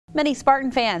Many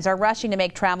Spartan fans are rushing to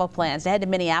make travel plans to head to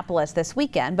Minneapolis this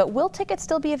weekend, but will tickets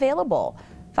still be available?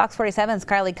 Fox 47's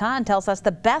Kylie Kahn tells us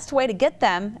the best way to get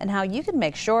them and how you can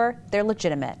make sure they're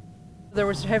legitimate.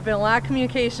 There have been a lot of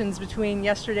communications between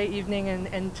yesterday evening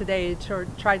and today to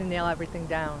try to nail everything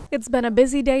down. It's been a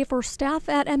busy day for staff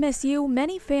at MSU.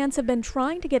 Many fans have been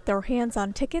trying to get their hands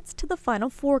on tickets to the Final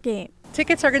Four game.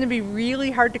 Tickets are going to be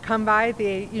really hard to come by.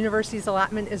 The university's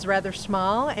allotment is rather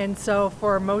small, and so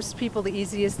for most people the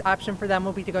easiest option for them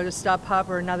will be to go to StubHub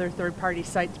or another third-party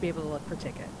site to be able to look for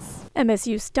tickets.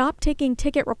 MSU stopped taking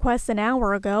ticket requests an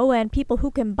hour ago, and people who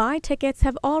can buy tickets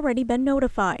have already been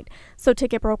notified. So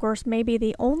ticket brokers may be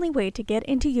the only way to get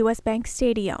into US Bank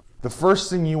Stadium. The first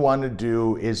thing you want to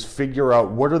do is figure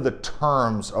out what are the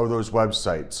terms of those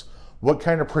websites. What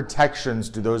kind of protections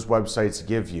do those websites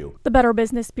give you? The Better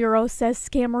Business Bureau says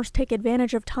scammers take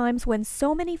advantage of times when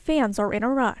so many fans are in a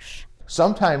rush.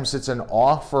 Sometimes it's an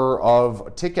offer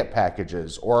of ticket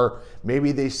packages, or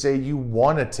maybe they say you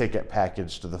won a ticket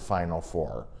package to the Final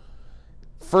Four.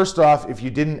 First off, if you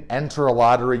didn't enter a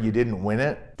lottery, you didn't win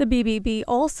it. The BBB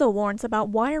also warns about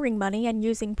wiring money and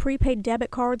using prepaid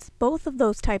debit cards. Both of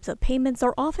those types of payments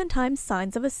are oftentimes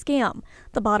signs of a scam.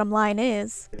 The bottom line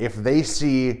is, if they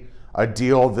see a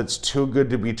deal that's too good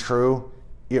to be true,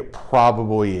 it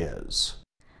probably is.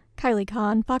 Kylie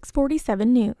Kahn, Fox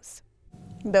 47 News.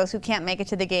 Those who can't make it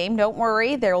to the game, don't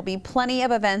worry. There will be plenty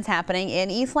of events happening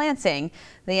in East Lansing.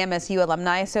 The MSU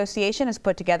Alumni Association has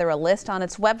put together a list on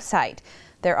its website.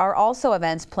 There are also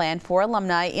events planned for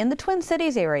alumni in the Twin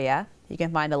Cities area. You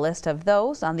can find a list of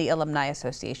those on the Alumni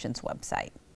Association's website.